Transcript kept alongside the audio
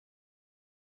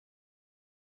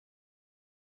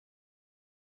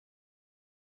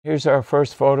Here's our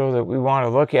first photo that we want to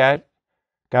look at.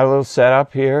 Got a little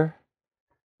setup here.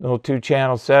 Little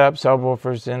 2-channel setup,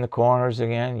 subwoofers in the corners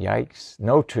again. Yikes.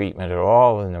 No treatment at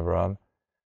all in the room.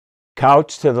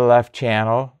 Couch to the left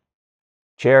channel.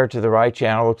 Chair to the right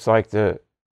channel. Looks like the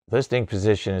listening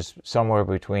position is somewhere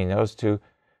between those two.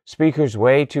 Speakers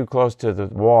way too close to the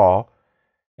wall.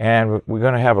 And we're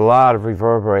going to have a lot of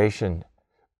reverberation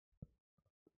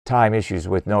time issues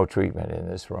with no treatment in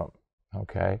this room.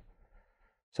 Okay.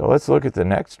 So let's look at the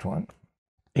next one.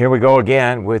 Here we go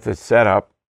again with the setup.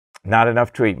 Not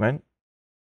enough treatment,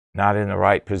 not in the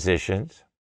right positions.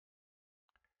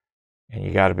 And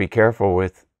you got to be careful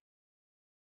with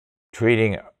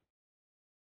treating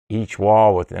each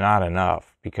wall with not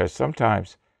enough, because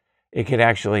sometimes it can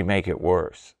actually make it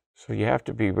worse. So you have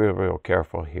to be real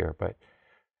careful here. But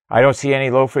I don't see any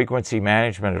low frequency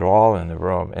management at all in the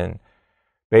room. And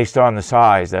based on the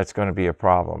size, that's going to be a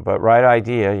problem. But right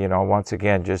idea, you know, once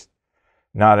again, just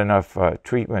not enough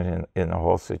treatment in the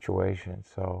whole situation.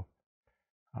 So,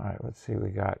 all right, let's see what we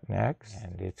got next.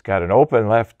 And it's got an open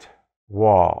left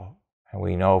wall. And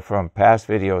we know from past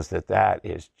videos that that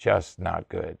is just not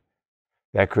good.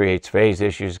 That creates phase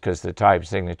issues because the type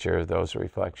signature of those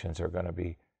reflections are going to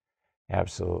be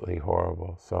absolutely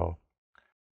horrible. So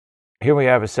here we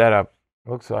have a setup.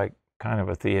 Looks like kind of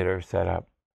a theater setup.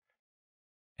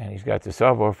 And he's got the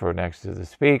subwoofer next to the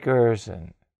speakers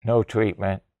and no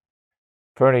treatment.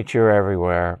 Furniture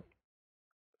everywhere.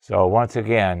 So once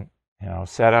again, you know,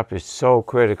 setup is so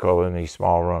critical in these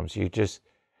small rooms. You just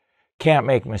can't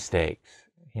make mistakes.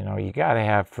 You know, you got to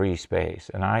have free space.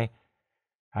 And I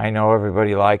know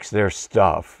everybody likes their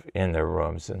stuff in their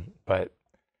rooms, but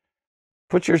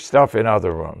put your stuff in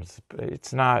other rooms.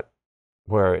 It's not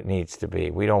where it needs to be.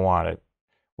 We don't want it.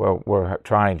 We're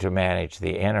trying to manage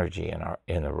the energy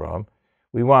in the room.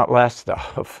 We want less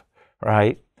stuff,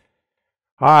 right?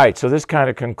 All right, so this kind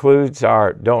of concludes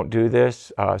our Don't Do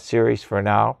This series for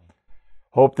now.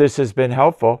 Hope this has been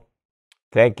helpful.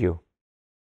 Thank you.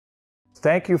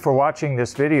 Thank you for watching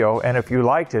this video, and if you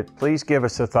liked it, please give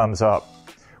us a thumbs up.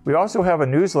 We also have a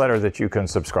newsletter that you can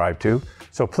subscribe to,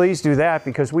 so please do that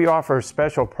because we offer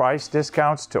special price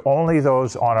discounts to only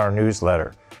those on our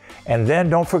newsletter. And then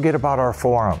don't forget about our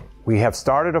forum. We have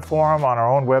started a forum on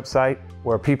our own website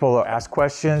where people ask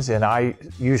questions, and I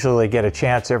usually get a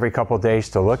chance every couple of days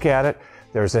to look at it.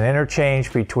 There's an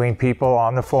interchange between people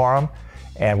on the forum,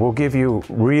 and we'll give you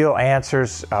real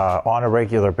answers on a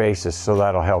regular basis, so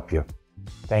that'll help you.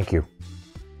 Thank you.